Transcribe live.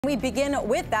We begin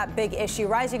with that big issue,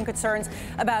 rising concerns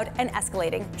about an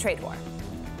escalating trade war.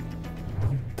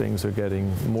 Things are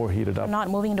getting more heated up. Not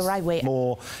moving the right way.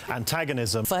 More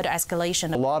antagonism. Further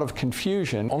escalation. A lot of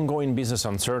confusion. Ongoing business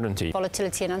uncertainty.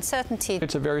 Volatility and uncertainty.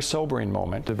 It's a very sobering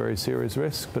moment. A very serious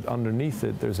risk, but underneath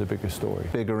it, there's a bigger story.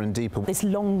 Bigger and deeper. This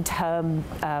long-term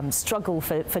struggle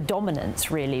for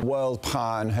dominance, really. World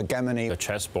power and hegemony. The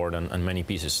chessboard and many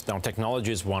pieces. Now,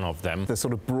 technology is one of them. The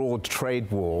sort of broad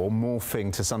trade war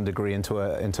morphing to some degree into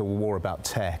a war about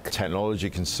tech.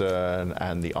 Technology concern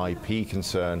and the IP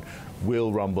concern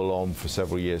will rumble on for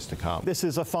several years to come. This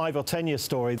is a 5 or 10 year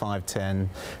story. 5, 10,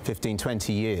 15,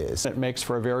 20 years. It makes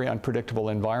for a very unpredictable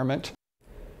environment.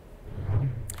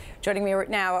 Joining me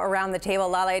now around the table,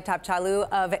 Lale Topcuoglu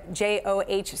of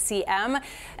JOHCM,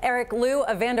 Eric Liu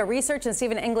of Vanda Research, and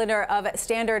Steven Englander of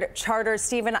Standard Chartered.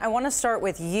 Steven, I want to start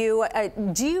with you.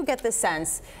 Do you get the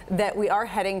sense that we are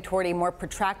heading toward a more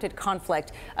protracted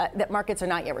conflict that markets are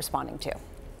not yet responding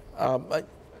to?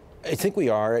 I think we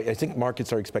are. I think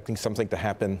markets are expecting something to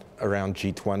happen around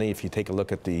G20. If you take a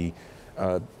look at the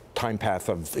time path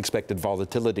of expected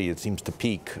volatility, it seems to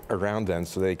peak around then.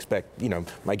 So they expect,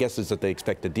 my guess is that they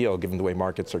expect a deal given the way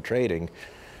markets are trading.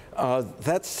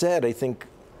 That said, I think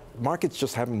markets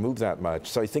just haven't moved that much.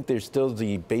 So I think there's still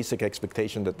the basic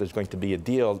expectation that there's going to be a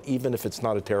deal, even if it's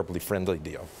not a terribly friendly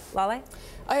deal. Lale?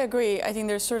 I agree. I think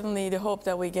there's certainly the hope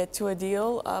that we get to a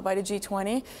deal by the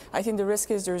G20. I think the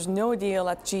risk is there's no deal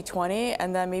at G20,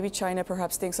 and then maybe China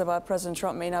perhaps thinks about President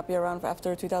Trump may not be around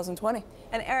after 2020.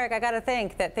 And Eric, I got to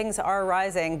think that things are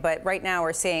rising, but right now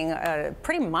we're seeing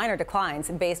pretty minor declines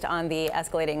based on the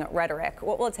escalating rhetoric.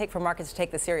 What will it take for markets to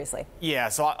take this seriously? Yeah,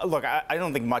 so look, I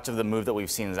don't think much of the move that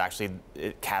we've seen is actually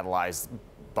catalyzed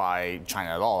by China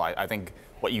at all. I think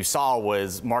what you saw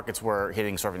was markets were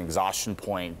hitting sort of an exhaustion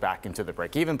point back into the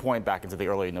break-even point, back into the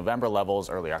early November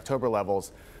levels, early October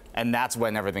levels, and that's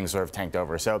when everything sort of tanked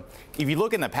over. So if you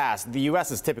look in the past, the U.S.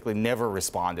 has typically never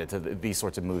responded to these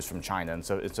sorts of moves from China, and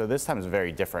so this time is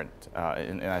very different,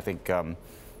 and I think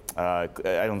I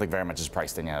don't think very much is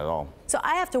priced in yet at all. So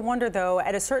I have to wonder, though,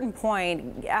 at a certain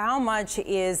point, how much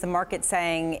is the market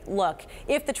saying, look,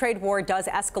 if the trade war does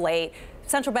escalate,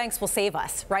 central banks will save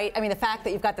us, right? I mean, the fact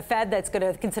that you've got the Fed that's going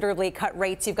to considerably cut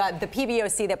rates, you've got the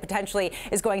PBOC that potentially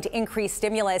is going to increase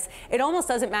stimulus, it almost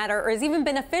doesn't matter or is even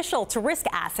beneficial to risk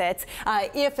assets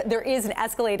if there is an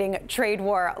escalating trade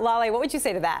war. Lale, what would you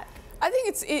say to that? I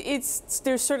think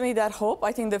there's certainly that hope.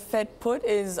 I think the Fed put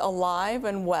is alive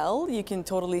and well. You can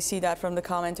totally see that from the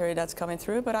commentary that's coming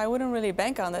through, but I wouldn't really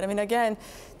bank on that. I mean, again,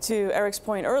 to Eric's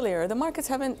point earlier, the markets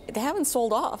haven't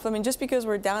sold off. I mean, just because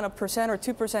we're down 1% or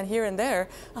 2% here and there,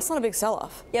 that's not a big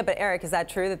sell-off. Yeah, but Eric, is that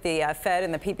true that the Fed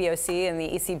and the PBOC and the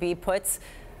ECB puts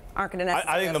aren't going to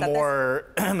necessarily I think the more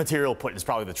material put is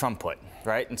probably the Trump put,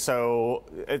 right? And so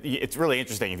it's really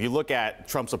interesting. If you look at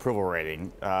Trump's approval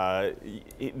rating,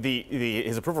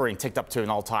 his approval rating ticked up to an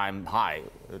all-time high,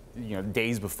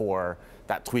 days before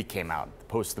that tweet came out,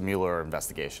 post the Mueller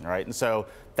investigation, right? And so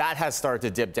that has started to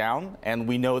dip down, and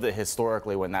we know that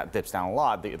historically when that dips down a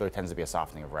lot, there tends to be a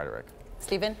softening of rhetoric.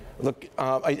 Steven? Look,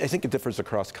 I think it differs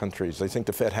across countries. I think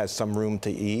the Fed has some room to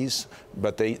ease,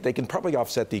 but they can probably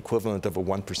offset the equivalent of a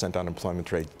 1%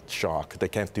 unemployment rate shock. They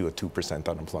can't do a 2%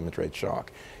 unemployment rate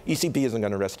shock. ECB isn't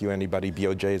going to rescue anybody.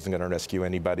 BOJ isn't going to rescue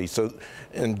anybody. So,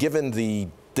 and given the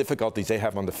difficulties they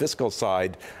have on the fiscal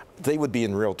side, they would be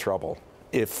in real trouble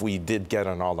if we did get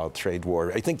an all-out trade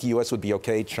war. I think the U.S. would be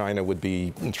okay. China would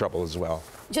be in trouble as well.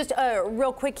 Just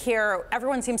real quick here,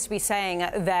 everyone seems to be saying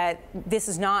that this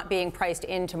is not being priced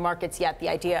into markets yet, the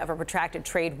idea of a protracted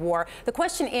trade war. The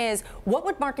question is, what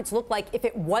would markets look like if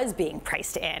it was being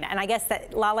priced in? And I guess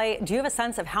that, Lale, do you have a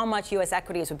sense of how much U.S.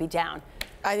 equities would be down?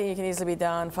 I think you can easily be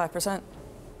down 5%.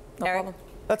 No Eric? problem.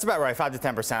 That's about right, 5 to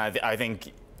 10%. I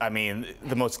think. I mean,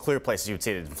 the most clear places you would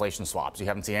see it is inflation swaps. You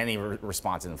haven't seen any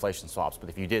response in inflation swaps, but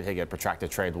if you did take a protracted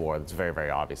trade war, it's very,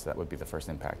 very obvious that would be the first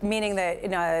impact. Meaning that,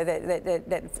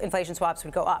 that inflation swaps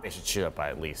would go up? They should shoot up by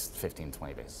at least 15,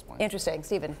 20 basis points. Interesting.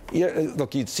 Steven? Yeah,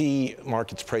 look, you'd see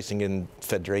markets pricing in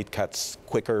Fed rate cuts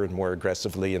quicker and more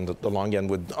aggressively, and the long end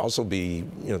would also be,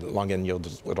 the long end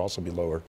yields would also be lower.